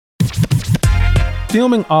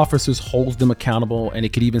Filming officers holds them accountable, and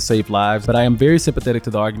it could even save lives. But I am very sympathetic to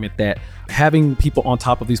the argument that having people on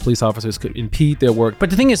top of these police officers could impede their work. But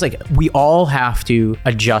the thing is, like, we all have to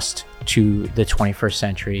adjust to the 21st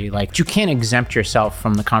century. Like, you can't exempt yourself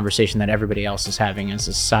from the conversation that everybody else is having as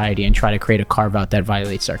a society and try to create a carve-out that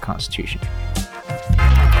violates our Constitution.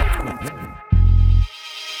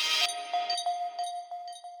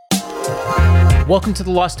 Welcome to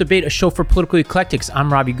The Lost Debate, a show for political eclectics.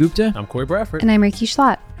 I'm Robbie Gupta. I'm Corey Bradford. And I'm Ricky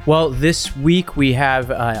Schlott. Well, this week we have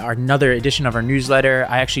another edition of our newsletter.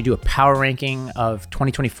 I actually do a power ranking of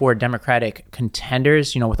 2024 Democratic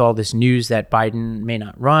contenders, with all this news that Biden may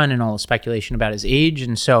not run and all the speculation about his age.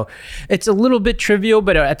 And so it's a little bit trivial,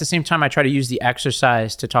 but at the same time, I try to use the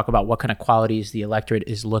exercise to talk about what kind of qualities the electorate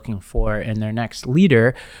is looking for in their next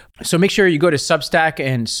leader. So make sure you go to Substack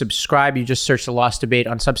and subscribe. You just search The Lost Debate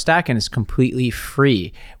on Substack and it's completely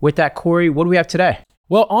free. With that, Corey, what do we have today?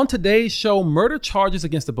 Well, on today's show, murder charges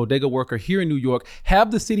against a bodega worker here in New York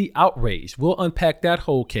have the city outraged. We'll unpack that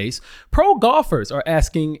whole case. Pro golfers are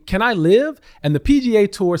asking, can I live? And the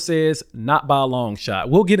PGA Tour says, not by a long shot.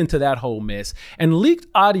 We'll get into that whole mess. And leaked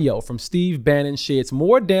audio from Steve Bannon sheds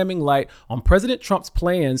more damning light on President Trump's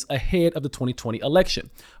plans ahead of the 2020 election.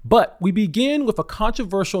 But we begin with a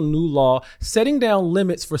controversial new law setting down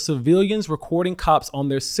limits for civilians recording cops on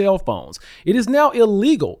their cell phones. It is now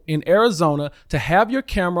illegal in Arizona to have your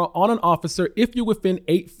camera on an officer if you're within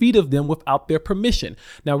 8 feet of them without their permission.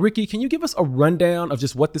 Now, Ricky, can you give us a rundown of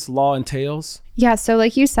just what this law entails? Yeah, so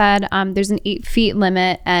like you said, there's an 8 feet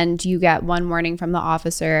limit and you get one warning from the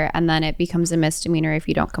officer and then it becomes a misdemeanor if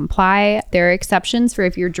you don't comply. There are exceptions for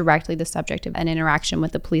if you're directly the subject of an interaction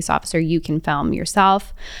with a police officer, you can film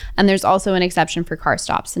yourself. And there's also an exception for car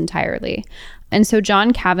stops entirely. And so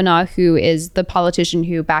John Kavanaugh, who is the politician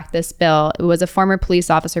who backed this bill, was a former police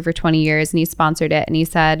officer for 20 years and he sponsored it. And he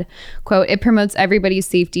said, quote, "It promotes everybody's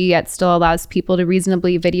safety, yet still allows people to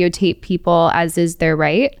reasonably videotape people as is their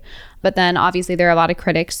right." But then obviously there are a lot of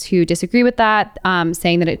critics who disagree with that,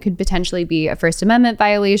 saying that it could potentially be a First Amendment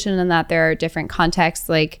violation and that there are different contexts,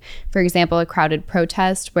 like, for example, a crowded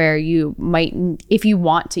protest where you might, if you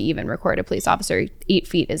want to even record a police officer, 8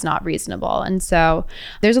 feet is not reasonable. And so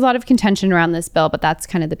there's a lot of contention around this bill, but that's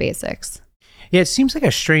kind of the basics. Yeah, it seems like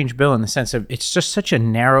a strange bill in the sense of it's just such a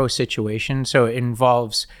narrow situation. So it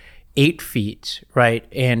involves 8 feet, right?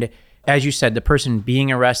 And as you said, the person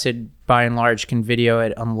being arrested by and large can video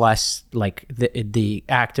it unless like the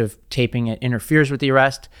act of taping it interferes with the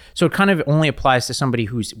arrest. So it kind of only applies to somebody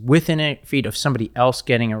who's within 8 feet of somebody else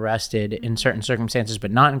getting arrested in certain circumstances, but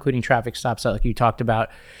not including traffic stops like you talked about.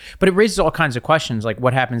 But it raises all kinds of questions, like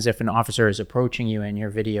what happens if an officer is approaching you and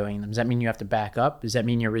you're videoing them? Does that mean you have to back up? Does that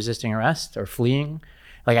mean you're resisting arrest or fleeing?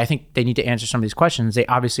 Like, I think they need to answer some of these questions. They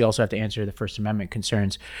obviously also have to answer the First Amendment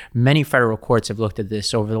concerns. Many federal courts have looked at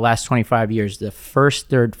this over the last 25 years. The 1st,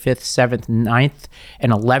 3rd, 5th, 7th, 9th,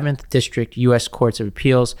 and 11th District U.S. Courts of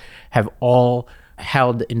Appeals have all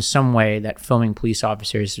held in some way that filming police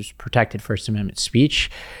officers is protected First Amendment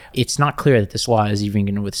speech. It's not clear that this law is even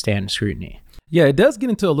going to withstand scrutiny. Yeah, it does get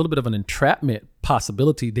into a little bit of an entrapment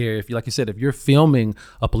possibility there. If you, like you said, if you're filming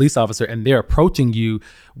a police officer and they're approaching you,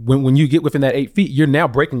 when you get within that 8 feet, you're now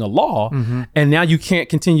breaking a law. Mm-hmm. And now you can't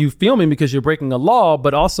continue filming because you're breaking a law,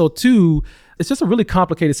 but also too, it's just a really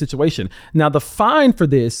complicated situation. Now, the fine for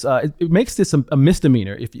this, it makes this a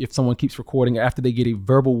misdemeanor if someone keeps recording after they get a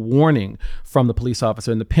verbal warning from the police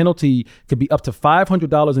officer. And the penalty could be up to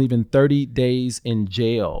 $500 and even 30 days in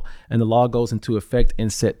jail. And the law goes into effect in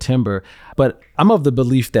September. But I'm of the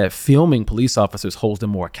belief that filming police officers holds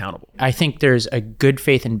them more accountable. I think there's a good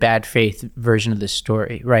faith and bad faith version of this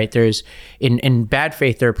story, right? There's in bad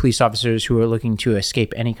faith, there are police officers who are looking to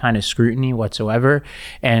escape any kind of scrutiny whatsoever.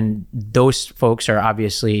 And those folks are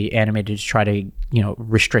obviously animated to try to,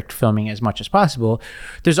 restrict filming as much as possible.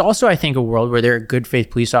 There's also, I think, a world where there are good faith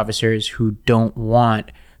police officers who don't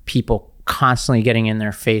want people constantly getting in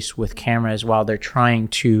their face with cameras while they're trying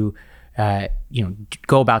to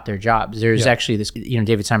go about their jobs. There's actually this,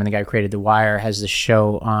 David Simon, the guy who created The Wire, has this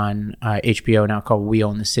show on HBO now called We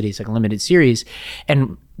Own the City. It's like a limited series.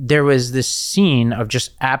 And there was this scene of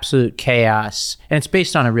just absolute chaos. And it's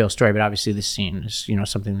based on a real story, but obviously this scene is,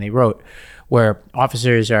 something they wrote, where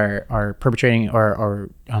officers are perpetrating or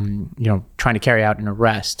trying to carry out an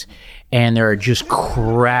arrest. And there are just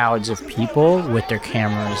crowds of people with their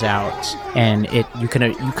cameras out. And you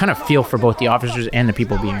kind of feel for both the officers and the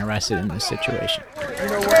people being arrested in this situation.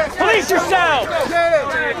 Police yourself!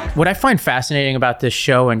 What I find fascinating about this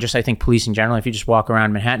show, and just I think police in general, if you just walk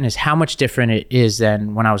around Manhattan, is how much different it is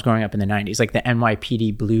than when I I was growing up in the 90s, like the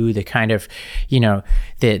NYPD Blue, the kind of,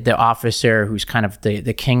 the officer who's kind of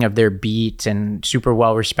the king of their beat and super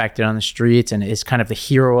well respected on the streets and is kind of the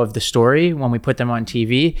hero of the story when we put them on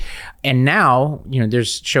TV. And now,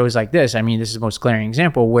 there's shows like this. I mean, this is the most glaring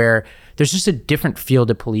example where there's just a different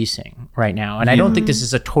field of policing right now. And I don't think this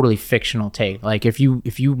is a totally fictional take. Like if you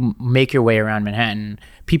make your way around Manhattan,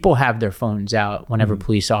 people have their phones out whenever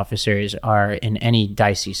police officers are in any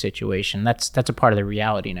dicey situation. That's a part of the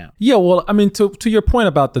reality now. Yeah, well, I mean, to your point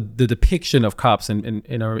about the depiction of cops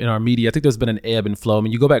in our media, I think there's been an ebb and flow. I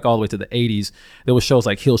mean, you go back all the way to the 80s, there were shows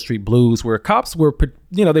like Hill Street Blues where cops were,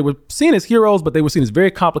 they were seen as heroes, but they were seen as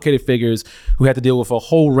very complicated figures who had to deal with a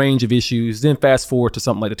whole range of issues. Then fast forward to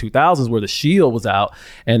something like the 2000s where The Shield was out.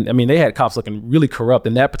 And I mean, they had cops looking really corrupt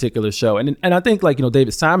in that particular show. And I think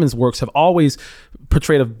David Simon's works have always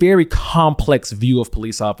portrayed a very complex view of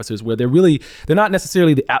police officers where they're not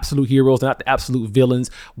necessarily the absolute heroes, they're not the absolute villains.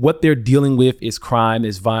 What they're dealing with is crime,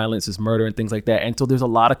 is violence, is murder, and things like that. And so there's a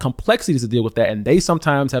lot of complexities to deal with that. And they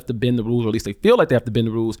sometimes have to bend the rules, or at least they feel like they have to bend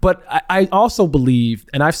the rules. But I also believe,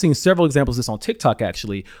 and I've seen several examples of this on TikTok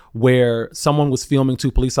actually, where someone was filming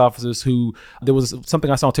two police officers there was something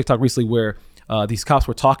I saw on TikTok recently where these cops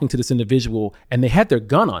were talking to this individual and they had their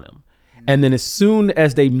gun on him. And then as soon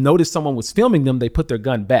as they noticed someone was filming them, they put their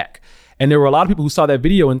gun back. And there were a lot of people who saw that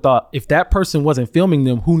video and thought, if that person wasn't filming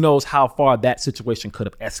them, who knows how far that situation could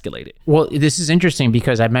have escalated. Well, this is interesting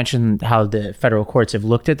because I mentioned how the federal courts have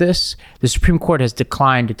looked at this. The Supreme Court has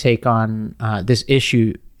declined to take on this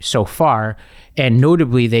issue so far. And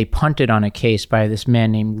notably, they punted on a case by this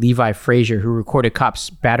man named Levi Frazier, who recorded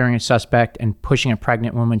cops battering a suspect and pushing a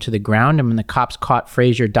pregnant woman to the ground. And when the cops caught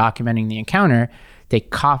Frazier documenting the encounter, they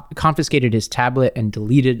confiscated his tablet and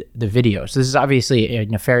deleted the video. So this is obviously a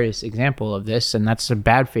nefarious example of this, and that's a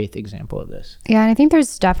bad faith example of this. Yeah, and I think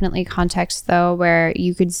there's definitely context, though, where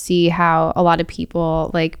you could see how a lot of people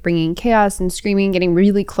like bringing chaos and screaming, getting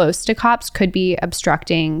really close to cops could be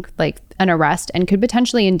obstructing like an arrest and could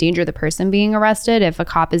potentially endanger the person being arrested if a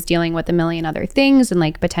cop is dealing with a million other things and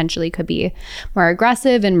like potentially could be more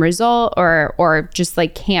aggressive in result or just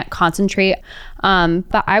like can't concentrate.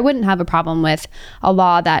 But I wouldn't have a problem with a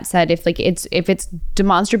law that said if it's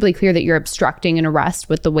demonstrably clear that you're obstructing an arrest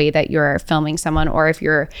with the way that you're filming someone, or if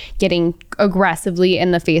you're getting aggressively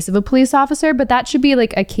in the face of a police officer, but that should be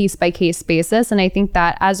like a case by case basis. And I think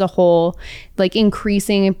that as a whole, like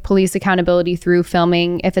increasing police accountability through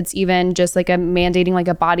filming, if it's even just like mandating like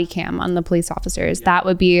a body cam on the police officers, that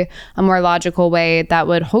would be a more logical way that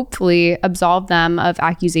would hopefully absolve them of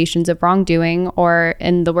accusations of wrongdoing, or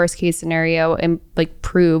in the worst case scenario, and like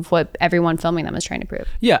prove what everyone filming them is trying to prove.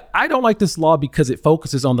 Yeah, I don't like this law because it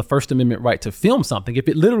focuses on the First Amendment right to film something. If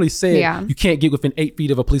it literally said you can't get within 8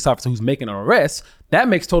 feet of a police officer who's making an arrest, that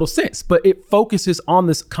makes total sense. But it focuses on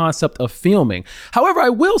this concept of filming. However, I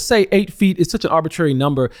will say 8 feet is such an arbitrary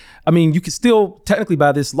number. I mean, you can still, technically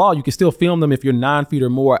by this law, you can still film them if you're 9 feet or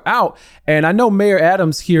more out. And I know Mayor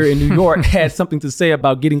Adams here in New York had something to say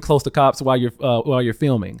about getting close to cops while you're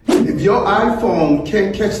filming. If your iPhone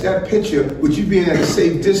can't catch that picture with you being at a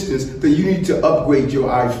safe distance, then you need to upgrade your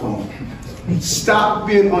iPhone. Stop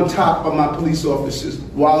being on top of my police officers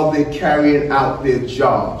while they're carrying out their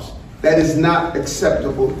jobs. That is not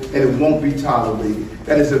acceptable, and it won't be tolerated.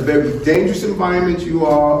 That is a very dangerous environment you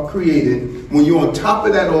are creating when you're on top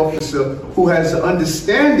of that officer who has an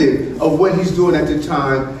understanding of what he's doing at the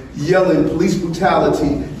time, yelling police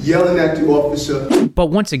brutality, yelling at the officer. But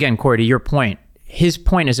once again, Corey, to your point, his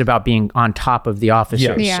point is about being on top of the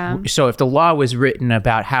officers. Yeah. So if the law was written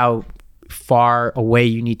about how far away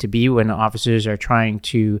you need to be when officers are trying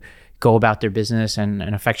to go about their business and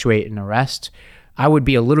effectuate an arrest, I would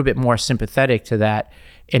be a little bit more sympathetic to that.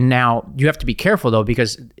 And now you have to be careful though,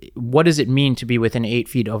 because what does it mean to be within 8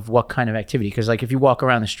 feet of what kind of activity? Because like if you walk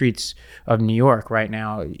around the streets of New York right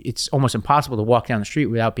now, it's almost impossible to walk down the street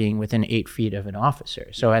without being within 8 feet of an officer.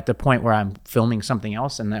 So at the point where I'm filming something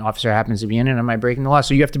else and the officer happens to be in it, am I breaking the law?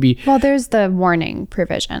 So you have to be... Well, there's the warning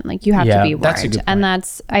provision. Like you have to be warned. That's a good point. And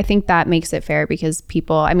I think that makes it fair because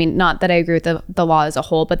people, I mean, not that I agree with the law as a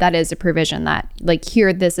whole, but that is a provision that like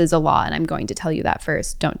here, this is a law and I'm going to tell you that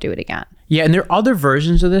first. Don't do it again. Yeah, and there are other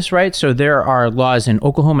versions of this, right? So there are laws in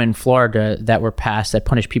Oklahoma and Florida that were passed that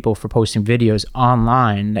punish people for posting videos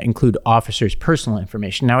online that include officers' personal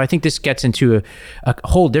information. Now, I think this gets into a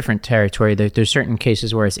whole different territory. There's certain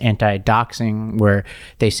cases where it's anti-doxing, where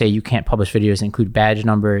they say you can't publish videos that include badge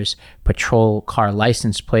numbers, patrol car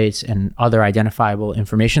license plates, and other identifiable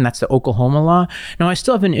information. That's the Oklahoma law. Now, I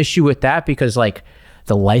still have an issue with that because, like,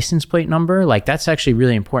 the license plate number, like that's actually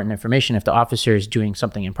really important information if the officer is doing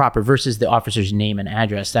something improper versus the officer's name and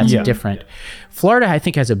address. That's different. Florida, I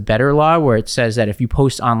think, has a better law where it says that if you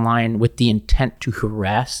post online with the intent to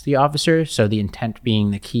harass the officer, so the intent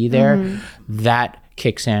being the key there, that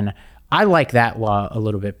kicks in. I like that law a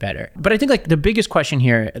little bit better. But I think like the biggest question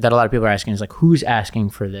here that a lot of people are asking is like, who's asking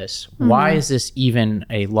for this? Why is this even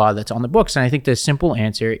a law that's on the books? And I think the simple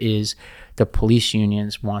answer is the police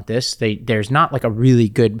unions want this. There's not like a really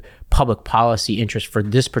good public policy interest for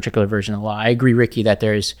this particular version of the law. I agree, Ricky, that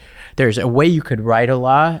there's a way you could write a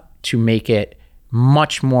law to make it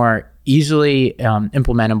much more easily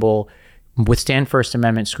implementable, withstand First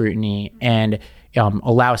Amendment scrutiny, and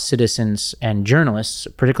allow citizens and journalists,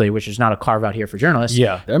 particularly, which is not a carve out here for journalists.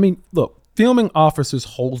 Yeah. I mean, look, filming officers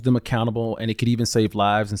holds them accountable, and it could even save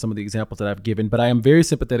lives in some of the examples that I've given. But I am very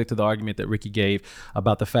sympathetic to the argument that Ricky gave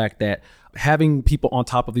about the fact that having people on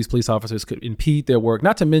top of these police officers could impede their work.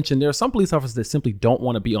 Not to mention, there are some police officers that simply don't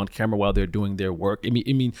want to be on camera while they're doing their work. I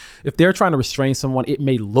mean, if they're trying to restrain someone, it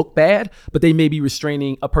may look bad, but they may be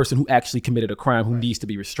restraining a person who actually committed a crime who needs to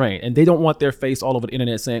be restrained. And they don't want their face all over the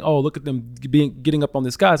internet saying, oh, look at them getting up on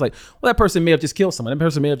this guy. It's like, well, that person may have just killed someone. That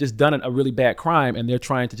person may have just done a really bad crime, and they're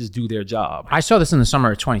trying to just do their job. I saw this in the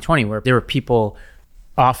summer of 2020 where there were people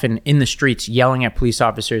often in the streets yelling at police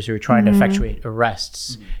officers who were trying to effectuate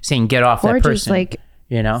arrests, saying, get off that person. Or just like,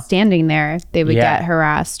 standing there. They would get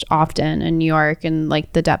harassed often in New York in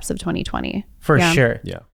like the depths of 2020. For sure.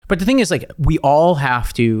 Yeah. But the thing is, like, we all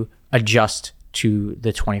have to adjust to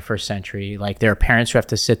the 21st century. Like, there are parents who have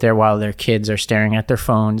to sit there while their kids are staring at their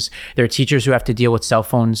phones. There are teachers who have to deal with cell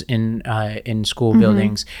phones in school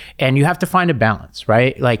buildings, and you have to find a balance,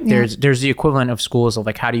 right? Like, there's the equivalent of schools of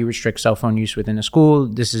like, how do you restrict cell phone use within a school?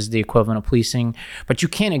 This is the equivalent of policing, but you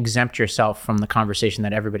can't exempt yourself from the conversation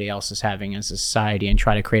that everybody else is having as a society and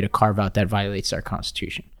try to create a carve out that violates our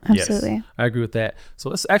Constitution. Absolutely. Yes, I agree with that. So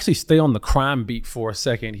let's actually stay on the crime beat for a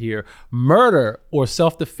second here. Murder or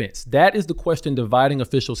self-defense? That is the question dividing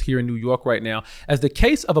officials here in New York right now, as the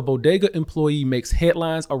case of a Bodega employee makes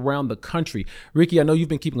headlines around the country. Ricky, I know you've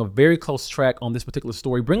been keeping a very close track on this particular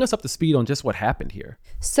story. Bring us up to speed on just what happened here.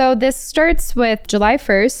 So this starts with July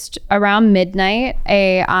 1st around midnight.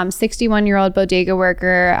 A 61-year-old Bodega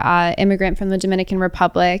worker, immigrant from the Dominican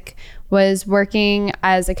Republic, was working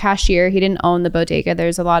as a cashier. He didn't own the bodega.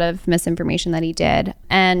 There's a lot of misinformation that he did.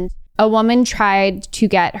 And a woman tried to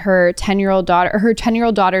get her 10-year-old daughter, her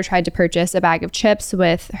 10-year-old daughter tried to purchase a bag of chips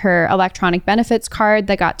with her electronic benefits card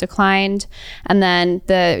that got declined. And then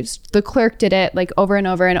the clerk did it like over and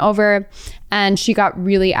over and over. And she got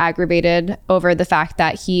really aggravated over the fact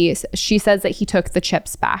that she says that he took the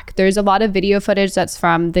chips back. There's a lot of video footage that's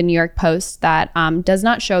from the New York Post that does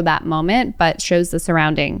not show that moment, but shows the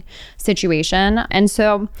surrounding situation. And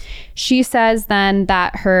so she says then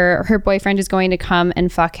that her boyfriend is going to come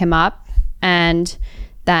and fuck him up. And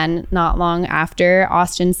then not long after,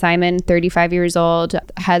 Austin Simon, 35 years old,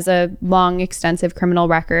 has a long, extensive criminal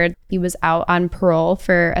record. He was out on parole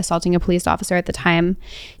for assaulting a police officer at the time.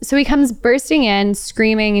 So he comes bursting in,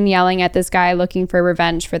 screaming and yelling at this guy, looking for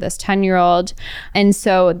revenge for this 10-year-old. And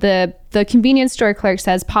so the convenience store clerk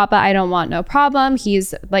says, "Papa, I don't want no problem."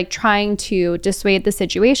 He's like trying to dissuade the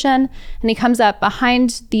situation. And he comes up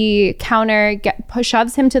behind the counter,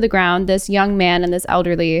 shoves him to the ground, this young man and this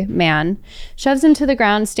elderly man, shoves him to the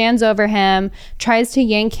ground, stands over him, tries to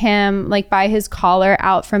yank him like by his collar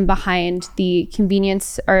out from behind the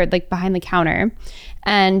convenience or like behind the counter.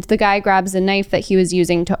 And the guy grabs a knife that he was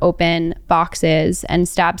using to open boxes and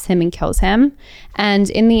stabs him and kills him. And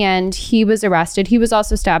in the end, he was arrested. He was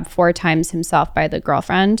also stabbed 4 times himself by the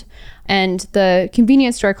girlfriend. And the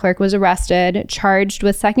convenience store clerk was arrested, charged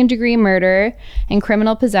with second-degree murder and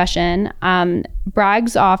criminal possession.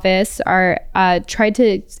 Bragg's office tried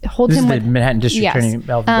to hold him. This is the Manhattan District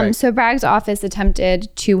Attorney. So Bragg's office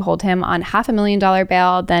attempted to hold him on $500,000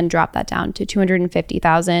 bail, then dropped that down to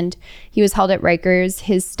 $250,000. He was held at Rikers.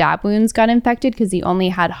 His stab wounds got infected because he only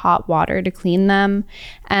had hot water to clean them.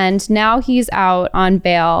 And now he's out on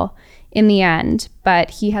bail in the end, but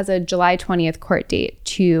he has a July 20th court date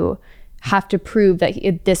to have to prove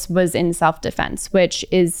that this was in self-defense, which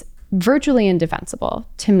is virtually indefensible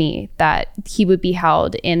to me that he would be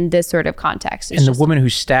held in this sort of context. And the woman who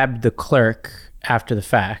stabbed the clerk after the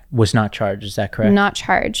fact was not charged, is that correct? Not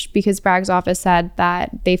charged, because Bragg's office said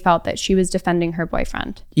that they felt that she was defending her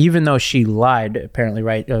boyfriend. Even though she lied, apparently,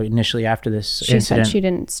 right, initially after this incident. She said she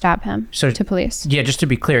didn't stab him to police. Yeah, just to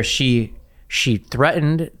be clear, she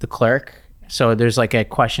threatened the clerk. So there's like a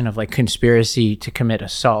question of like conspiracy to commit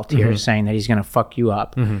assault here, saying that he's going to fuck you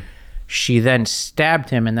up. She then stabbed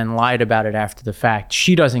him and then lied about it after the fact.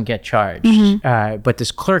 She doesn't get charged. But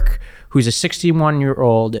this clerk, who's a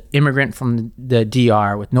 61-year-old immigrant from the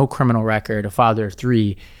DR with no criminal record, a father of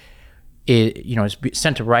 3, is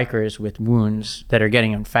sent to Rikers with wounds that are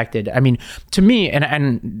getting infected. I mean, to me,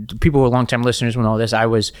 and people who are longtime listeners will know this, I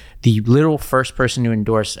was the literal first person to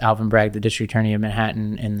endorse Alvin Bragg, the district attorney of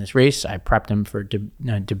Manhattan, in this race. I prepped him for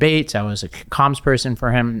debates. I was a comms person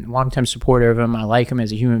for him, longtime supporter of him. I like him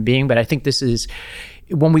as a human being, but I think this is,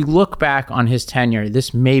 when we look back on his tenure,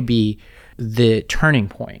 this may be the turning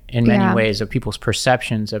point in many ways of people's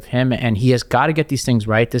perceptions of him, and he has got to get these things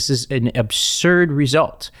right. This is an absurd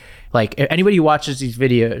result. Like, anybody who watches these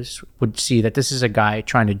videos would see that this is a guy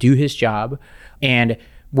trying to do his job, and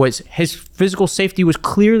his physical safety was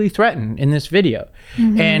clearly threatened in this video.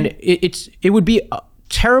 And it would be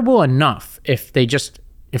terrible enough if they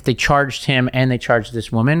charged him and they charged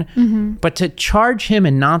this woman, but to charge him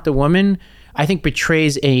and not the woman, I think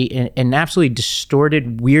betrays an absolutely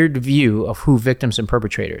distorted, weird view of who victims and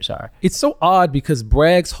perpetrators are. It's so odd because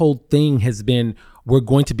Bragg's whole thing has been, we're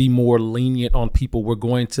going to be more lenient on people. We're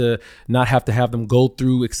going to not have to have them go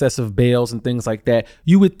through excessive bails and things like that.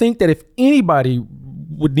 You would think that if anybody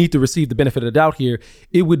would need to receive the benefit of the doubt here,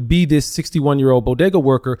 it would be this 61-year-old bodega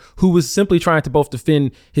worker who was simply trying to both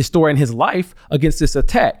defend his story and his life against this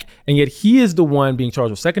attack. And yet he is the one being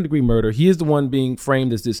charged with second-degree murder. He is the one being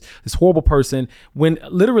framed as this horrible person when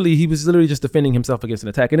literally he was just defending himself against an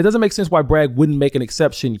attack. And it doesn't make sense why Bragg wouldn't make an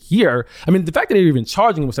exception here. I mean, the fact that they're even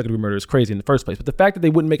charging him with second-degree murder is crazy in the first place. But the fact that they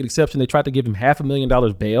wouldn't make an exception, they tried to give him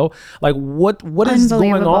 $500,000 bail. Like, what is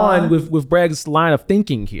going on with Bragg's line of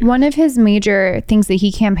thinking here? One of his major things that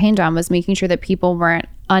he campaigned on was making sure that people weren't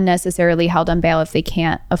unnecessarily held on bail if they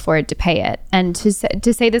can't afford to pay it. And to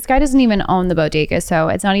say this guy doesn't even own the bodega, so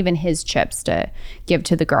it's not even his chips to give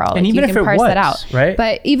to the girl. And even if it was, that out, right?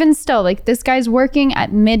 But even still, like, this guy's working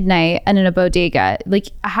at midnight and in a bodega. Like,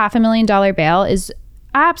 a $500,000 bail is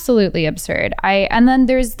absolutely absurd. And then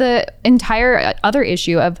there's the entire other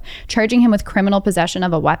issue of charging him with criminal possession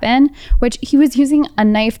of a weapon, which he was using a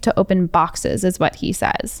knife to open boxes, is what he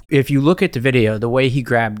says. If you look at the video, the way he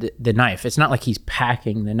grabbed the knife, it's not like he's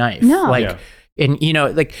packing the knife. No. And,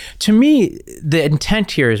 to me, the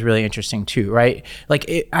intent here is really interesting too, right?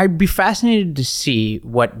 Like, I'd be fascinated to see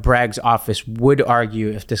what Bragg's office would argue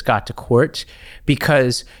if this got to court,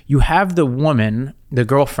 because you have the woman, the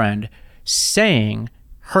girlfriend, saying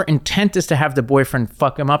her intent is to have the boyfriend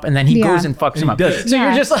fuck him up, and then he goes and fucks him up. So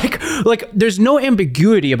you're just like, there's no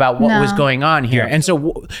ambiguity about what was going on here. And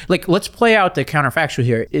so, let's play out the counterfactual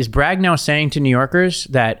here. Is Bragg now saying to New Yorkers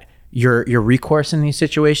that your recourse in these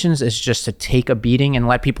situations is just to take a beating and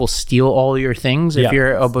let people steal all your things if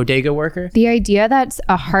you're a bodega worker? The idea that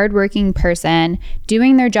a hardworking person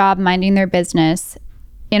doing their job, minding their business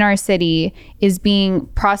in our city is being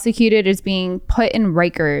prosecuted, is being put in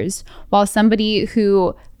Rikers, while somebody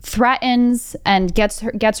who threatens and gets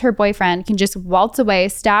her boyfriend can just waltz away,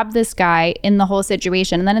 stab this guy in the whole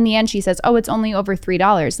situation. And then in the end, she says, oh, it's only over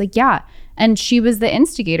 $3. Like, yeah. And she was the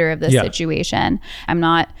instigator of this situation. I'm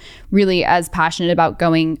not really as passionate about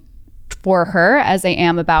going for her as I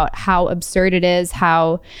am about how absurd it is,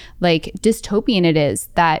 how dystopian it is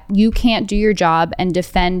that you can't do your job and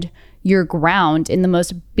defend your ground in the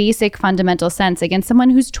most basic fundamental sense against someone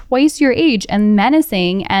who's twice your age and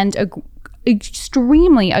menacing and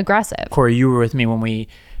extremely aggressive. Corey, you were with me when we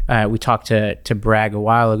talked to Bragg a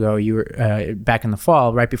while ago. You were back in the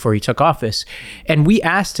fall, right before he took office, and we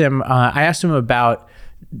asked him. I asked him about.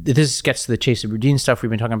 This gets to the Chase of Boudin stuff we've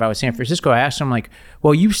been talking about with San Francisco. I asked him,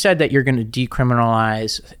 well, you said that you're going to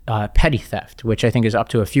decriminalize petty theft, which I think is up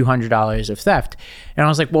to a few $100s of theft, and I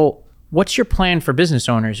was like, well, what's your plan for business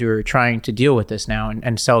owners who are trying to deal with this now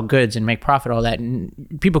and sell goods and make profit, all that?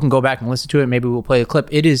 And people can go back and listen to it. Maybe we'll play a clip.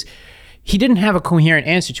 He didn't have a coherent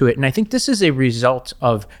answer to it. And I think this is a result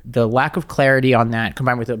of the lack of clarity on that,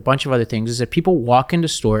 combined with a bunch of other things, is that people walk into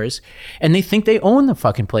stores and they think they own the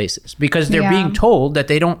fucking places because they're being told that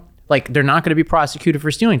they don't, they're not going to be prosecuted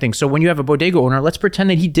for stealing things. So when you have a bodega owner, let's pretend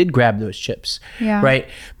that he did grab those chips, right?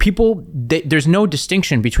 People, there's no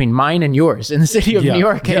distinction between mine and yours in the city of New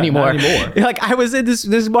York anymore. I was in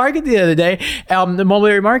this market the other day, the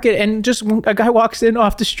Mulberry Market, and just a guy walks in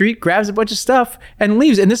off the street, grabs a bunch of stuff and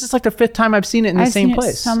leaves. And this is the 5th time I've seen it in the same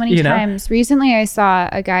place. So many times. Recently, I saw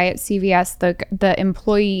a guy at CVS, the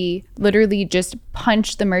employee literally just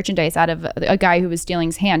punched the merchandise out of a guy who was stealing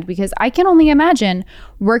his hand, because I can only imagine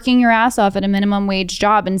working your ass off at a minimum wage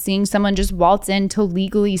job and seeing someone just waltz in to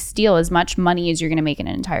legally steal as much money as you're going to make in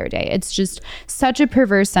an entire day. It's just such a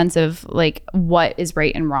perverse sense of what is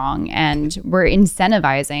right and wrong, and we're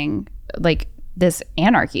incentivizing this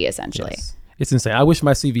anarchy, essentially. Yes. It's insane. I wish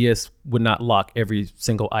my CVS would not lock every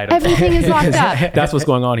single item. Everything is locked up. That's what's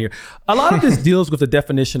going on here. A lot of this deals with the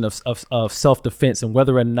definition of self-defense and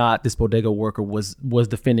whether or not this bodega worker was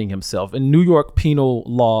defending himself. In New York penal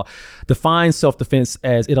law defines self-defense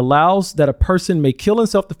as it allows that a person may kill in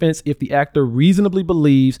self-defense if the actor reasonably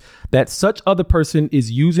believes that such other person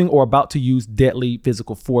is using or about to use deadly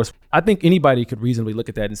physical force. I think anybody could reasonably look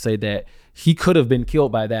at that and say that he could have been killed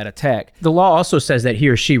by that attack. The law also says that he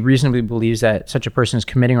or she reasonably believes that such a person is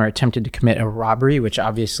committing or attempted to commit a robbery, which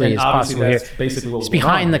obviously is possible here. Basically it's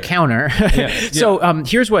behind the counter. Yeah. So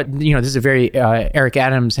here's what, this is a very Eric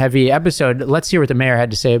Adams heavy episode. Let's hear what the mayor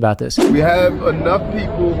had to say about this. We have enough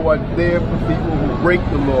people who are there for people who break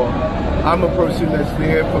the law. I'm a person that's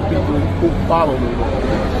there for people who follow the law.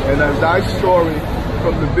 And as I saw it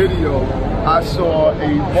from the video, I saw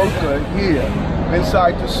a worker here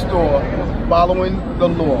inside the store following the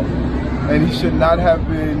law, and he should not have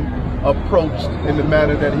been approached in the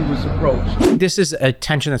manner that he was approached. This is a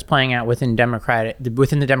tension that's playing out within the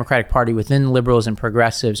Democratic Party, within liberals and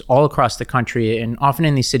progressives all across the country. And often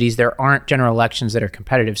in these cities, there aren't general elections that are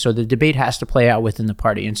competitive. So the debate has to play out within the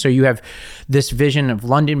party. And so you have this vision of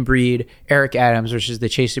London Breed, Eric Adams versus the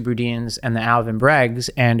Chesa Boudins and the Alvin Braggs.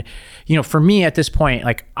 And, for me at this point,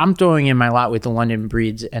 like, I'm throwing in my lot with the London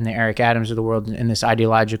Breeds and the Eric Adams of the world in this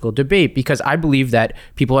ideological debate, because I believe that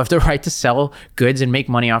people have the right to sell goods and make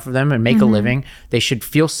money off of them and make a living. They should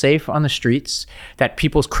feel safe on the streets, that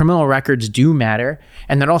people's criminal records do matter,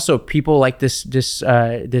 and that also people like this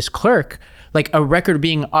clerk, like, a record of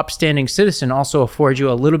being an upstanding citizen also affords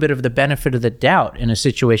you a little bit of the benefit of the doubt in a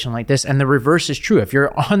situation like this. And the reverse is true. If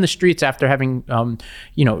you're on the streets after having,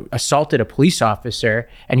 assaulted a police officer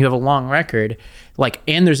and you have a long record,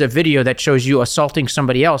 and there's a video that shows you assaulting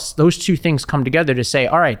somebody else, those two things come together to say,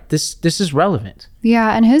 all right, this is relevant.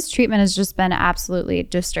 Yeah, and his treatment has just been absolutely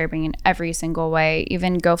disturbing in every single way.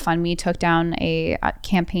 Even GoFundMe took down a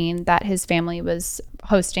campaign that his family was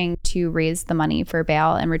hosting to raise the money for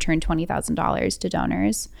bail and return $20,000 to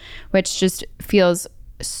donors, which just feels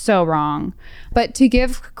so wrong. But to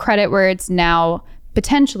give credit where it's now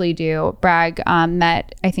potentially due, Bragg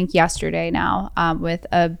met, I think yesterday now, with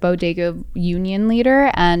a bodega union leader,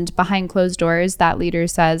 and behind closed doors, that leader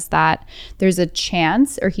says that there's a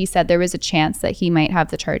chance, or he said there was a chance that he might have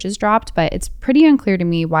the charges dropped, but it's pretty unclear to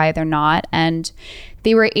me why they're not. And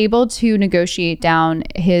they were able to negotiate down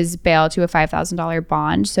his bail to a $5,000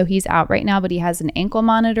 bond. So he's out right now, but he has an ankle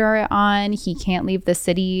monitor on. He can't leave the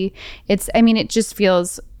city. It just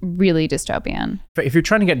feels really dystopian. But if you're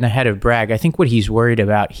trying to get in the head of Bragg, I think what he's worried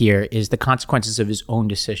about here is the consequences of his own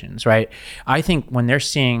decisions, right? I think when they're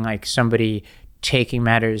seeing like somebody taking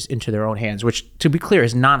matters into their own hands, which, to be clear,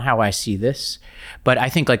 is not how I see this. But I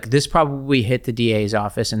think like this probably hit the DA's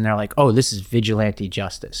office and they're like, oh, this is vigilante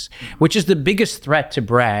justice, which is the biggest threat to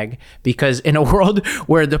Bragg, because in a world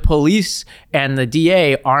where the police and the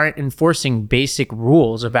DA aren't enforcing basic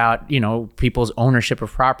rules about, people's ownership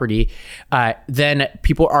of property, then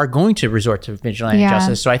people are going to resort to vigilante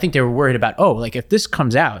justice. So I think they were worried about, if this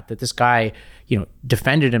comes out that this guy,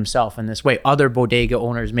 defended himself in this way, other bodega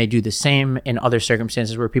owners may do the same in other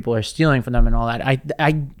circumstances where people are stealing from them and all that.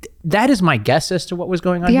 That is my guess as to what was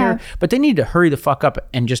going on here. But they need to hurry the fuck up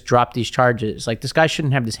and just drop these charges. Like, this guy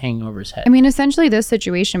shouldn't have this hanging over his head. Essentially, this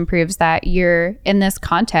situation proves that you're in this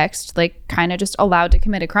context, like, kind of just allowed to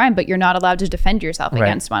commit a crime, but you're not allowed to defend yourself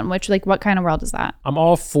against one, which, like, what kind of world is that? I'm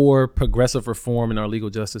all for progressive reform in our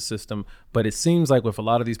legal justice system, but it seems like with a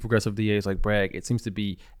lot of these progressive DAs like Bragg, it seems to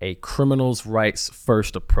be a criminals' rights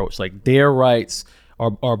first approach. Like, their rights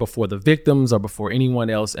are before the victims or before anyone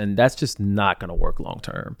else, and that's just not going to work long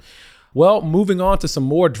term. Well, moving on to some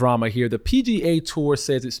more drama here. The PGA Tour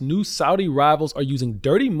says its new Saudi rivals are using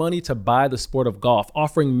dirty money to buy the sport of golf,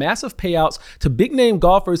 offering massive payouts to big-name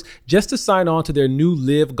golfers just to sign on to their new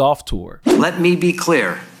LIV Golf Tour. Let me be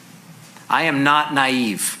clear. I am not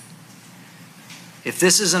naive. If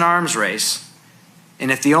this is an arms race, and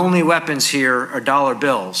if the only weapons here are dollar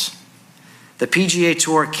bills, the PGA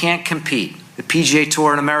Tour can't compete. The PGA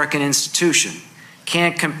Tour, an American institution,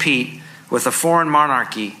 can't compete with a foreign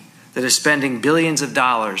monarchy that is spending billions of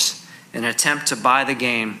dollars in an attempt to buy the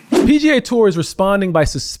game. PGA Tour is responding by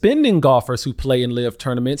suspending golfers who play in LIV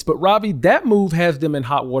tournaments, but Ravi, that move has them in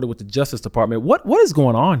hot water with the Justice Department. What is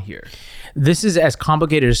going on here? This is as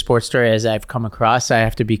complicated a sports story as I've come across, I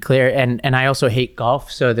have to be clear. And I also hate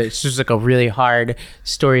golf, so it's just like a really hard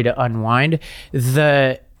story to unwind.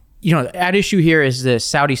 At issue here is the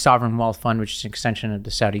Saudi Sovereign Wealth Fund, which is an extension of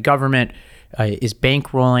the Saudi government, is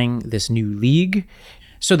bankrolling this new league.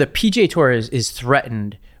 So the PGA Tour is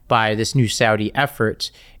threatened by this new Saudi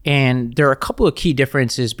effort. And there are a couple of key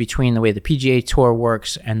differences between the way the PGA Tour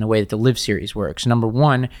works and the way that the LIV Series works. Number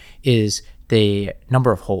one is the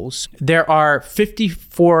number of holes. There are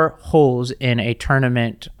 54 holes in a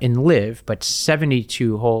tournament in LIV, but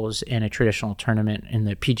 72 holes in a traditional tournament in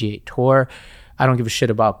the PGA Tour. I don't give a shit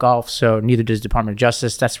about golf, so neither does Department of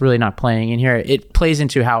Justice. That's really not playing in here. It plays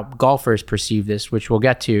into how golfers perceive this, which we'll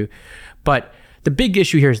get to. But the big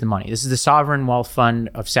issue here is the money. This is the sovereign wealth fund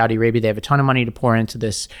of Saudi Arabia. They have a ton of money to pour into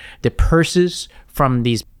this. The purses from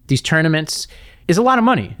these tournaments is a lot of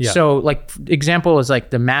money. Yeah. So like example is like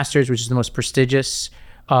the Masters, which is the most prestigious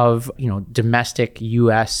of, domestic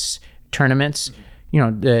US tournaments.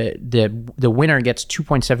 The winner gets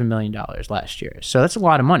 $2.7 million last year. So that's a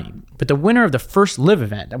lot of money. But the winner of the first LIV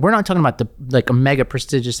event, we're not talking about a mega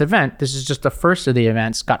prestigious event. This is just the first of the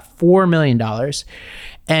events, got $4 million.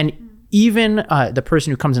 And even the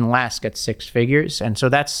person who comes in last gets six figures. And so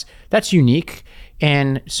that's unique.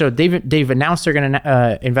 And so they've announced they're going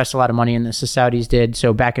to invest a lot of money in this. The Saudis did.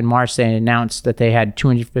 So back in March, they announced that they had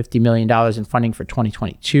 $250 million in funding for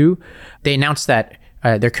 2022. They announced that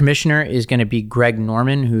their commissioner is going to be Greg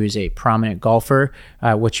Norman, who is a prominent golfer,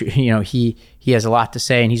 which, he has a lot to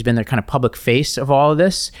say, and he's been the kind of public face of all of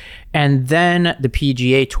this. And then the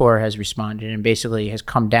PGA Tour has responded and basically has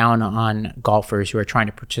come down on golfers who are trying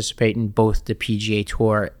to participate in both the PGA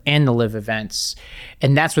Tour and the LIV events.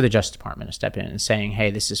 And that's where the Justice Department has stepped in and saying,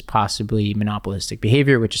 hey, this is possibly monopolistic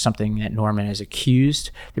behavior, which is something that Norman has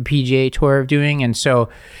accused the PGA Tour of doing. And so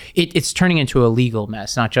it's turning into a legal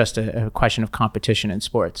mess, not just a question of competition in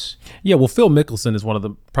sports. Yeah, well, Phil Mickelson is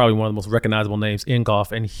probably one of the most recognizable names in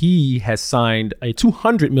golf, and he has signed a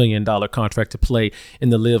 $200 million contract to play in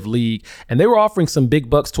the LIV League. And they were offering some big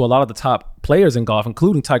bucks to a lot of the top players in golf,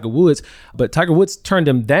 including Tiger Woods, but Tiger Woods turned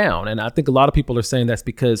him down. And I think a lot of people are saying that's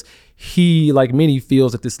because he, like many,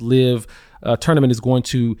 feels that this LIV tournament is going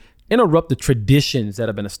to interrupt the traditions that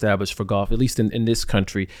have been established for golf, at least in this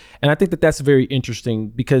country. And I think that that's very interesting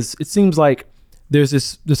because it seems like there's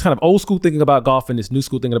this kind of old school thinking about golf and this new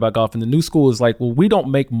school thinking about golf. And the new school is like, well, we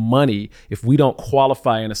don't make money if we don't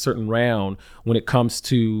qualify in a certain round when it comes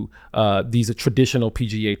to these traditional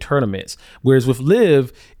PGA tournaments. Whereas with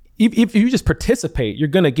LIV, if you just participate, you're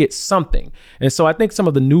going to get something. And so I think some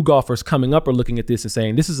of the new golfers coming up are looking at this and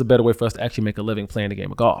saying, this is a better way for us to actually make a living playing the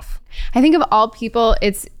game of golf. I think of all people,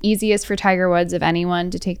 it's easiest for Tiger Woods of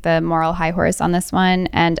anyone to take the moral high horse on this one.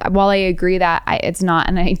 And while I agree that it's not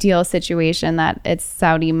an ideal situation, that it's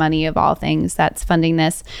Saudi money of all things that's funding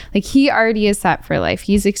this, like he already is set for life.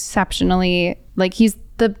 He's exceptionally, he's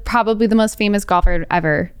probably the most famous golfer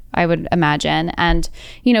ever, I would imagine. And,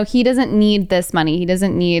 he doesn't need this money. He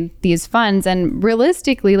doesn't need these funds. And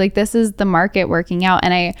realistically, this is the market working out.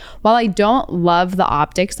 And while I don't love the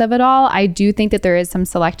optics of it all, I do think that there is some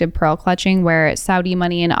selective pearl clutching where Saudi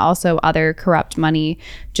money and also other corrupt money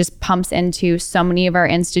just pumps into so many of our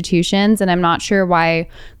institutions. And I'm not sure why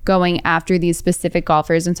going after these specific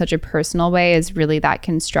golfers in such a personal way is really that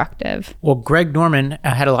constructive. Well, Greg Norman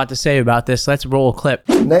had a lot to say about this. Let's roll a clip.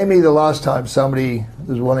 Name me the last time somebody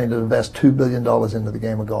was willing to invest $2 billion into the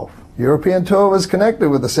game of golf. European Tour was connected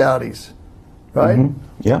with the Saudis, right? Mm-hmm.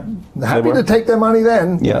 Yeah. Happy to take their money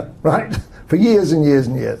then, yeah, right? For years and years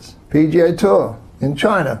and years. PGA Tour in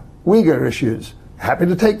China, Uyghur issues. Happy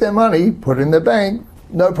to take their money, put it in their bank,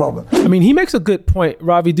 no problem. I mean, he makes a good point,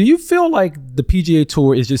 Ravi. Do you feel like the PGA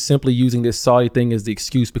Tour is just simply using this Saudi thing as the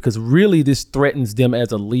excuse because really this threatens them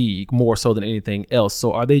as a league more so than anything else?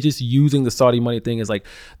 So are they just using the Saudi money thing as like,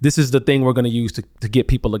 this is the thing we're going to use to get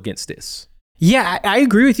people against this? Yeah, I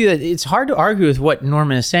agree with you that it's hard to argue with what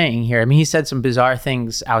Norman is saying here. I mean, he said some bizarre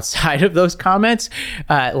things outside of those comments,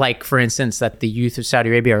 like, for instance, that the youth of Saudi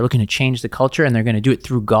Arabia are looking to change the culture and they're going to do it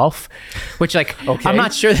through golf, which, okay. I'm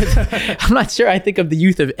not sure I think of the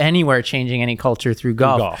youth of anywhere changing any culture through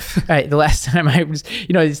golf. Right, the last time I was,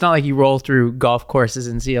 it's not like you roll through golf courses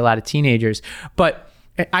and see a lot of teenagers, but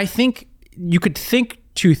I think you could think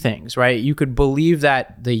two things, right? You could believe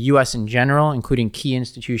that the U.S. in general, including key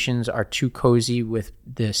institutions, are too cozy with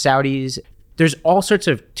the Saudis. There's all sorts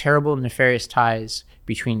of terrible, nefarious ties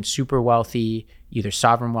between super wealthy, either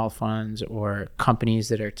sovereign wealth funds or companies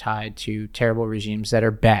that are tied to terrible regimes that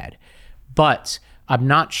are bad. But I'm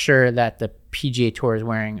not sure that the PGA Tour is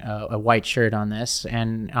wearing a white shirt on this.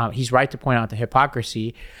 And he's right to point out the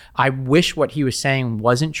hypocrisy. I wish what he was saying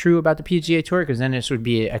wasn't true about the PGA Tour, because then this would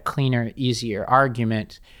be a cleaner, easier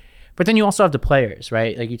argument. But then you also have the players,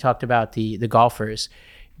 right? Like you talked about the golfers.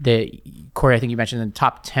 Corey, I think you mentioned the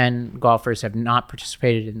top 10 golfers have not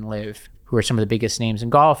participated in LIV, who are some of the biggest names in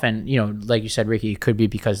golf. And, like you said, Ricky, it could be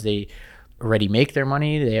because they already make their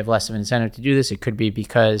money. They have less of an incentive to do this. It could be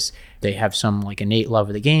because they have some like innate love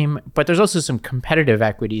of the game, but there's also some competitive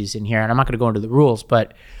equities in here. And I'm not going to go into the rules,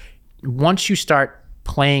 but once you start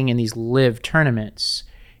playing in these LIV tournaments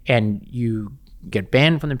and you get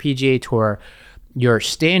banned from the PGA Tour, your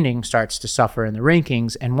standing starts to suffer in the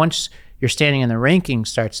rankings. And once your standing in the rankings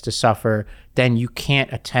starts to suffer, then you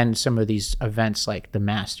can't attend some of these events like the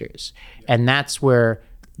Masters. And that's where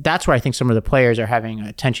I think some of the players are having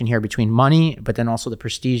a tension here between money, but then also the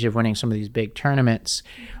prestige of winning some of these big tournaments.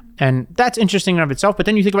 And that's interesting in of itself. But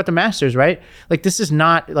then you think about the Masters, right? Like, this is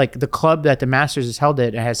not like the club that the Masters is held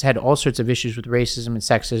at has had all sorts of issues with racism and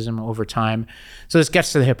sexism over time. So this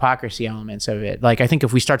gets to the hypocrisy elements of it. Like, I think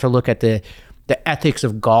if we start to look at the ethics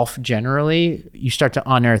of golf generally, you start to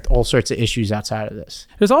unearth all sorts of issues outside of this.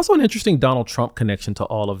 There's also an interesting Donald Trump connection to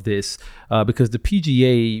all of this because the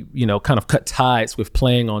PGA, kind of cut ties with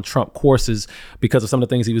playing on Trump courses because of some of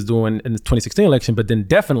the things he was doing in the 2016 election, but then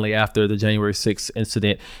definitely after the January 6th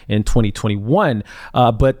incident in 2021.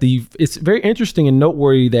 But it's very interesting and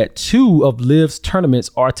noteworthy that 2 of LIV's tournaments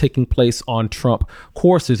are taking place on Trump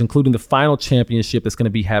courses, including the final championship that's going to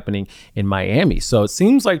be happening in Miami. So it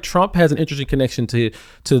seems like Trump has an interesting connection to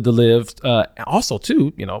the LIV. Also,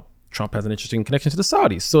 too, Trump has an interesting connection to the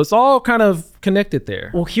Saudis. So it's all kind of connected there.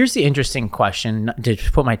 Well, here's the interesting question, to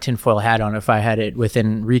put my tinfoil hat on if I had it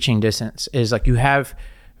within reaching distance, is like you have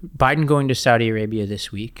Biden going to Saudi Arabia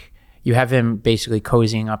this week. You have him basically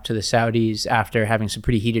cozying up to the Saudis after having some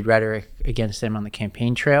pretty heated rhetoric against them on the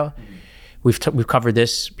campaign trail. We've covered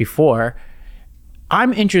this before.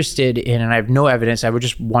 I'm interested in, and I have no evidence, I would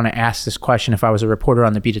just want to ask this question if I was a reporter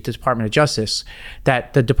on the beat at the Department of Justice,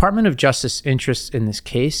 that the Department of Justice interest in this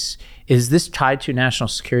case, is this tied to national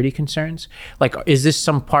security concerns? Like, is this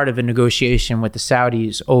some part of a negotiation with the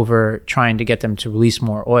Saudis over trying to get them to release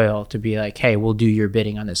more oil to be like, hey, we'll do your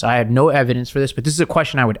bidding on this? I have no evidence for this, but this is a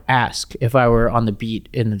question I would ask if I were on the beat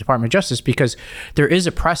in the Department of Justice, because there is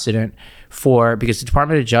a precedent because the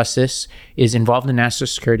Department of Justice is involved in national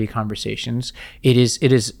security conversations. It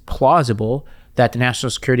is plausible that the National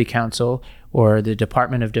Security Council or the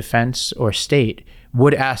Department of Defense or State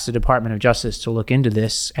would ask the Department of Justice to look into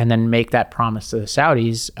this and then make that promise to the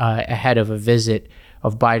Saudis ahead of a visit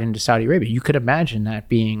of Biden to Saudi Arabia. You could imagine that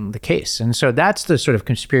being the case. And so that's the sort of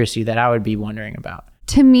conspiracy that I would be wondering about.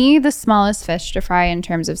 To me, the smallest fish to fry in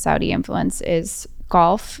terms of Saudi influence is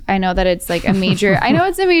golf. I know that it's like a major, I know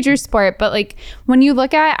it's a major sport, but like when you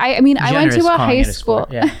look at, I went to a high school.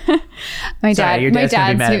 My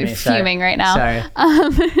dad's fuming right now.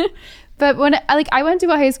 Sorry. But when I went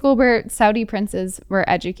to a high school where Saudi princes were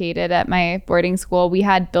educated at my boarding school, we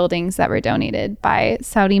had buildings that were donated by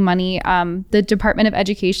Saudi money. The Department of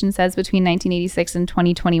Education says between 1986 and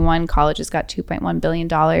 2021, colleges got $2.1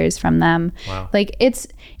 billion from them. Wow. Like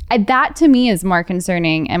that to me is more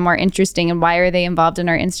concerning and more interesting. And why are they involved in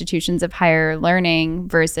our institutions of higher learning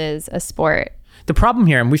versus a sport? The problem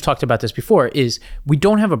here, and we've talked about this before, is we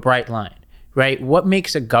don't have a bright line, right? What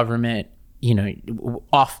makes a government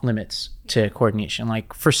off limits to coordination?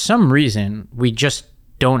 Like, for some reason, we just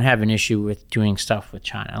don't have an issue with doing stuff with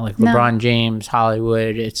China, like LeBron James,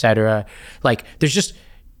 Hollywood, etc. Like, there's just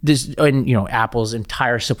this, and Apple's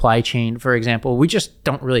entire supply chain, for example. We just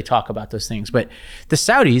don't really talk about those things. But the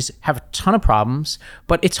Saudis have a ton of problems,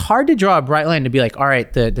 but it's hard to draw a bright line to be like, all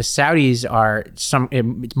right, the Saudis are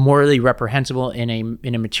morally reprehensible in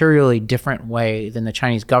a materially different way than the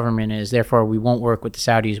Chinese government is. Therefore, we won't work with the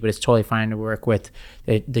Saudis, but it's totally fine to work with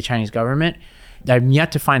the Chinese government. I'm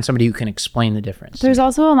yet to find somebody who can explain the difference. There's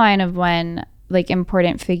also a line of when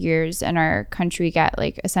important figures in our country get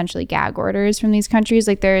essentially gag orders from these countries.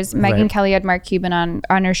 Like there's Megyn Kelly had Mark Cuban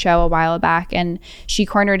on her show a while back, and she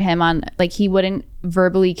cornered him on he wouldn't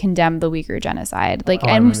verbally condemn the Uyghur genocide.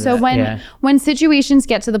 When situations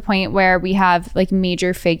get to the point where we have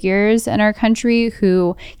major figures in our country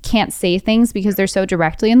who can't say things because they're so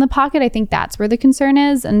directly in the pocket, I think that's where the concern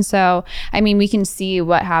is. And so, we can see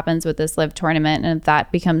what happens with this LIV tournament and if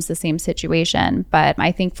that becomes the same situation. But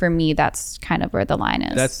I think for me, that's kind of where the line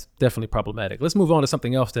is. That's definitely problematic. Let's move on to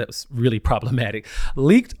something else that's really problematic.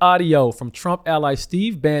 Leaked audio from Trump ally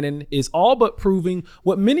Steve Bannon is all but proving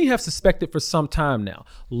what many have suspected for some time now.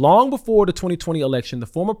 Long before the 2020 election, the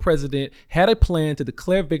former president had a plan to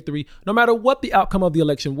declare victory no matter what the outcome of the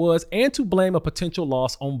election was, and to blame a potential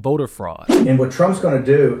loss on voter fraud. And what Trump's going to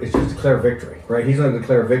do is just declare victory, right? He's going to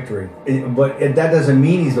declare victory. But that doesn't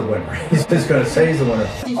mean he's the winner. He's just going to say he's the winner.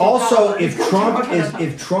 Also, if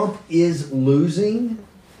Trump is losing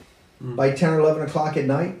by 10 or 11 o'clock at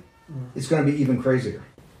night, it's going to be even crazier.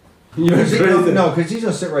 Because he's going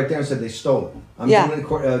to sit right there and say they stole it.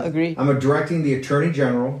 Agree. I'm directing the Attorney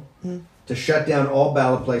General to shut down all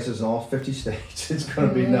ballot places in all 50 states. It's going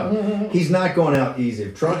to be no. He's not going out easy.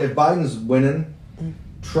 If Biden's winning,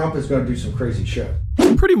 Trump is going to do some crazy shit.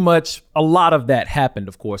 Pretty much a lot of that happened,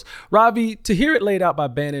 of course. Ravi, to hear it laid out by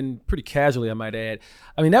Bannon pretty casually, I might add,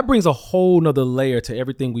 I mean, that brings a whole nother layer to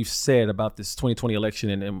everything we've said about this 2020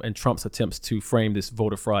 election and Trump's attempts to frame this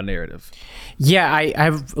voter fraud narrative. Yeah, I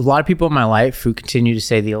have a lot of people in my life who continue to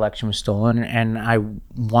say the election was stolen, and I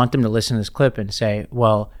want them to listen to this clip and say,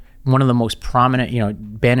 well, one of the most prominent,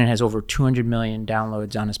 Bannon has over 200 million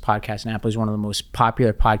downloads on his podcast, and Apple is one of the most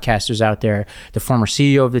popular podcasters out there. The former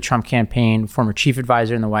CEO of the Trump campaign, former chief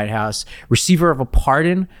advisor in the White House, receiver of a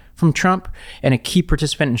pardon from Trump, and a key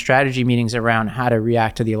participant in strategy meetings around how to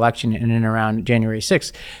react to the election in and around January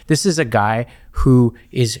 6th. This is a guy who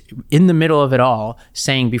is in the middle of it all,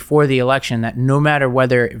 saying before the election that no matter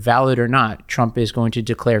whether valid or not, Trump is going to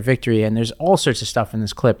declare victory. And there's all sorts of stuff in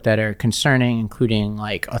this clip that are concerning, including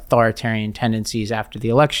like authoritarian tendencies after the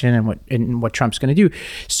election and what Trump's going to do.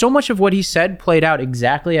 So much of what he said played out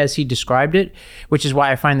exactly as he described it, which is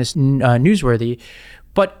why I find this newsworthy.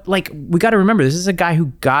 But like, we got to remember, this is a guy who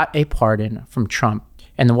got a pardon from Trump.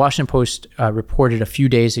 And the Washington Post reported a few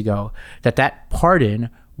days ago that pardon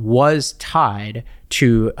was tied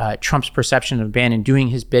to Trump's perception of Bannon doing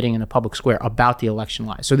his bidding in the public square about the election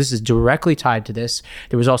lies. So this is directly tied to this.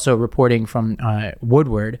 There was also reporting from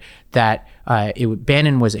Woodward that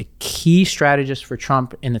Bannon was a key strategist for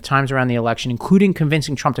Trump in the times around the election, including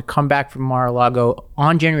convincing Trump to come back from Mar-a-Lago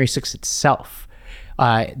on January 6th itself.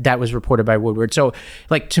 That was reported by Woodward. So,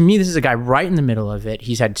 like, to me, this is a guy right in the middle of it.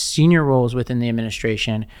 He's had senior roles within the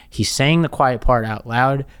administration. He's saying the quiet part out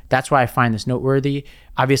loud. That's why I find this noteworthy.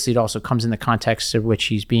 Obviously, it also comes in the context of which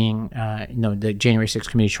he's being, the January 6th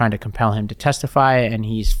committee is trying to compel him to testify, and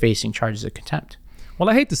he's facing charges of contempt. Well,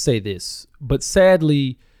 I hate to say this, but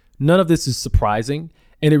sadly, none of this is surprising.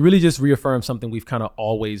 And it really just reaffirms something we've kind of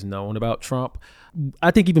always known about Trump.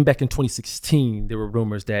 I think even back in 2016, there were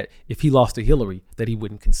rumors that if he lost to Hillary, that he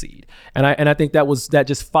wouldn't concede. And I think that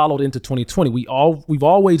just followed into 2020. We've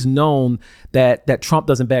always known that Trump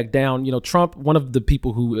doesn't back down. Trump, one of the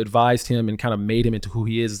people who advised him and kind of made him into who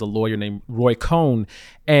he is a lawyer named Roy Cohn.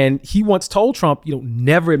 And he once told Trump,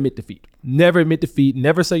 never admit defeat. Never admit defeat,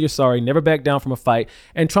 never say you're sorry, never back down from a fight.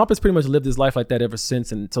 And Trump has pretty much lived his life like that ever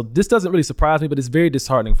since. And so this doesn't really surprise me, but it's very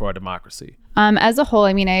disheartening for our democracy. As a whole,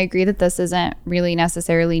 I mean, I agree that this isn't really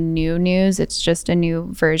necessarily new news. It's just a new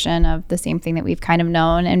version of the same thing that we've kind of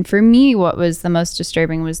known. And for me, what was the most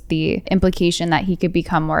disturbing was the implication that he could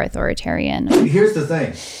become more authoritarian. Here's the thing.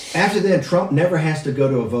 After that, Trump never has to go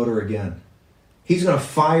to a voter again. He's going to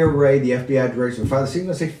fire Ray, the FBI director, and fire the scene.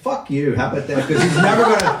 He's going to say, fuck you. How about that? Because he's never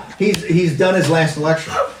going to, he's done his last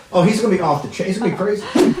election. Oh, he's going to be off the chain. He's going to be crazy.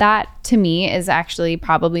 That, to me, is actually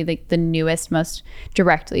probably like the newest, most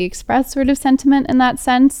directly expressed sort of sentiment in that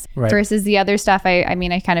sense. Right. Versus the other stuff. I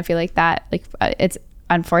mean, I kind of feel like that, it's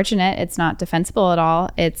unfortunate. It's not defensible at all.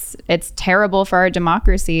 It's terrible for our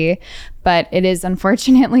democracy, but it is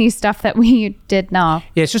unfortunately stuff that we did know.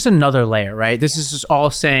 Yeah, it's just another layer, right? This is just all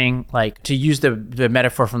saying, like, to use the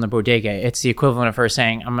metaphor from the Bodega, it's the equivalent of her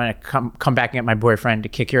saying, I'm going to come back and get my boyfriend to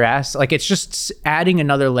kick your ass. Like, it's just adding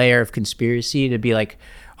another layer of conspiracy to be like,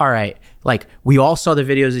 all right, like, we all saw the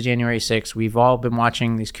videos of January 6th. We've all been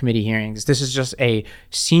watching these committee hearings. This is just a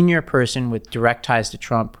senior person with direct ties to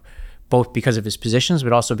Trump, both because of his positions,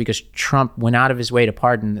 but also because Trump went out of his way to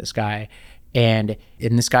pardon this guy. And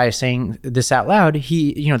this guy is saying this out loud.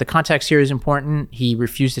 The context here is important. He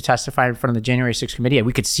refused to testify in front of the January 6th committee.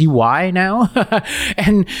 We could see why now.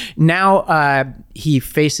 And now he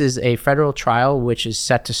faces a federal trial, which is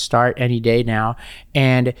set to start any day now.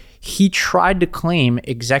 And he tried to claim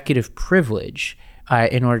executive privilege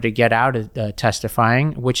in order to get out of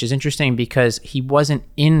testifying, which is interesting because he wasn't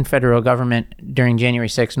in federal government during January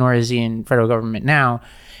 6th, nor is he in federal government now.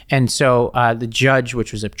 And so the judge,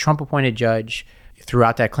 which was a Trump-appointed judge, threw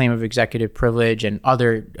out that claim of executive privilege and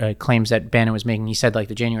other claims that Bannon was making. He said, like,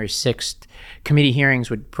 the January 6th committee hearings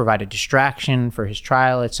would provide a distraction for his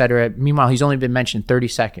trial, et cetera. Meanwhile, he's only been mentioned 30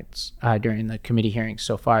 seconds during the committee hearings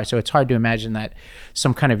so far. So it's hard to imagine that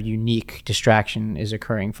some kind of unique distraction is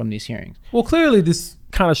occurring from these hearings. Well, clearly this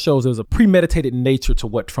kind of shows there's a premeditated nature to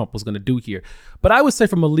what Trump was going to do here. But I would say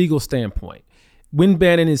from a legal standpoint, when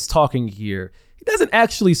Bannon is talking here, he doesn't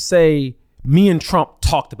actually say, me and Trump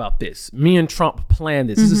talked about this. Me and Trump planned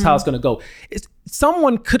this. This is how it's going to go.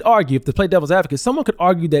 Someone could argue, if to play devil's advocate, someone could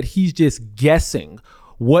argue that he's just guessing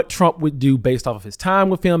what Trump would do based off of his time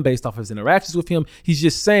with him, based off of his interactions with him. He's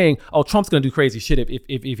just saying, oh, Trump's going to do crazy shit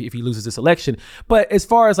if he loses this election. But as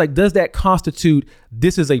far as like, does that constitute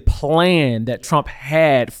this is a plan that Trump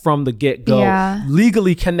had from the get-go? Yeah.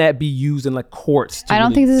 Legally, can that be used in like courts? I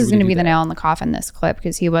don't think this is going to be the nail in the coffin, this clip,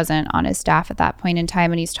 because he wasn't on his staff at that point in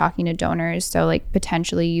time and he's talking to donors. So like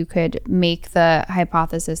potentially you could make the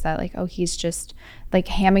hypothesis that like, oh, he's just like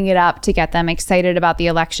hamming it up to get them excited about the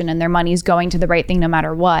election and their money's going to the right thing no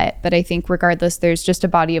matter what. But I think regardless, there's just a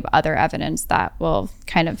body of other evidence that will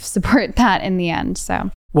kind of support that in the end. So,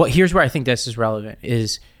 well, here's where I think this is relevant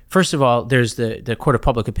is, first of all, there's the court of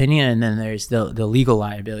public opinion, and then there's the legal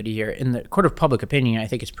liability here. In the court of public opinion, I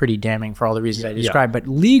think it's pretty damning for all the reasons I described. But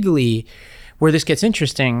legally, where this gets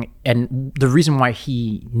interesting, and the reason why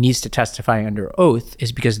he needs to testify under oath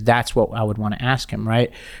is because that's what I would want to ask him,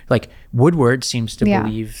 right? Like Woodward seems to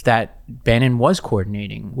believe that Bannon was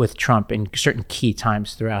coordinating with Trump in certain key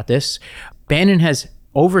times throughout this. Bannon has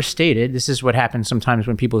overstated. This is what happens sometimes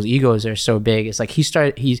when people's egos are so big. It's like he's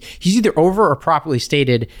either over or properly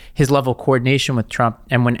stated his level of coordination with Trump,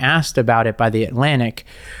 and when asked about it by the Atlantic,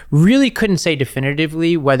 really couldn't say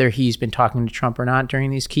definitively whether he's been talking to Trump or not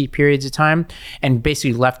during these key periods of time, and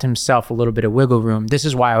basically left himself a little bit of wiggle room. This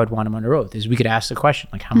is why I would want him under oath, is we could ask the question,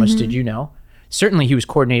 like, how much did you know? Certainly he was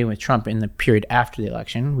coordinating with Trump in the period after the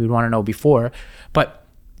election. We'd want to know before, but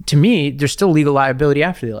to me, there's still legal liability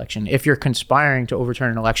after the election. If you're conspiring to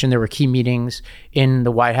overturn an election, there were key meetings in the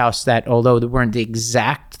White House that, although they weren't the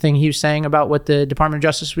exact thing he was saying about what the Department of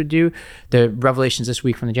Justice would do, the revelations this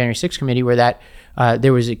week from the January 6th committee were that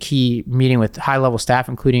there was a key meeting with high-level staff,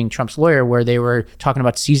 including Trump's lawyer, where they were talking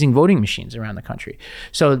about seizing voting machines around the country.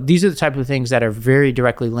 So these are the type of things that are very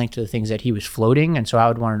directly linked to the things that he was floating, and so I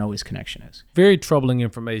would want to know what his connection is. Very troubling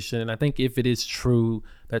information, and I think if it is true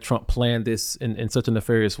that Trump planned this in such a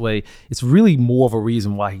nefarious way, it's really more of a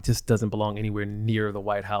reason why he just doesn't belong anywhere near the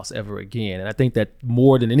White House ever again. And I think that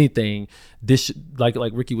more than anything, this, like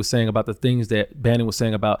Ricky was saying about the things that Bannon was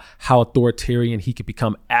saying about how authoritarian he could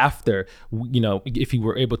become after, you know, if he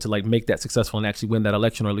were able to like make that successful and actually win that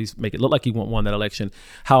election, or at least make it look like he won that election,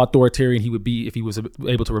 how authoritarian he would be if he was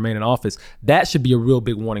able to remain in office. That should be a real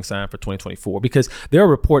big warning sign for 2024, because there are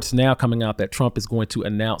reports now coming out that Trump is going to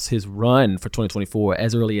announce his run for 2024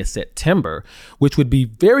 as early as September, which would be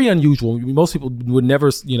very unusual. Most people would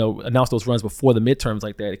never, you know, announce those runs before the midterms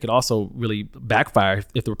like that. It could also really backfire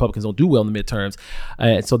if the Republicans don't do well in the midterms.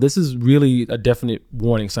 So this is really a definite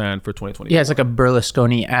warning sign for 2024. Yeah, it's like a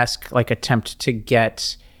Berlusconi-esque like attempt to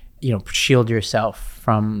get, you know, shield yourself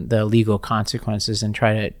from the legal consequences and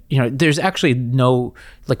try to, you know, there's actually no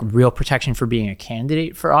like real protection for being a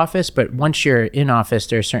candidate for office, but once you're in office,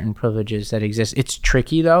 there are certain privileges that exist. It's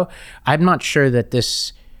tricky though. I'm not sure that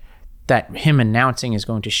that him announcing is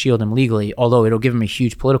going to shield him legally, although it'll give him a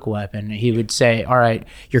huge political weapon. He would say, all right,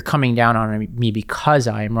 you're coming down on me because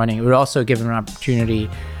I am running. It would also give him an opportunity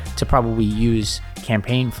to probably use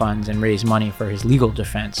campaign funds and raise money for his legal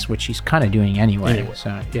defense, which he's kind of doing anyway.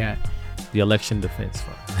 So, yeah. The election defense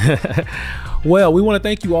fund. Well, we want to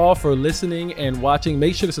thank you all for listening and watching.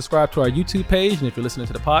 Make sure to subscribe to our YouTube page. And if you're listening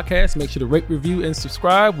to the podcast, make sure to rate, review, and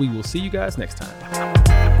subscribe. We will see you guys next time.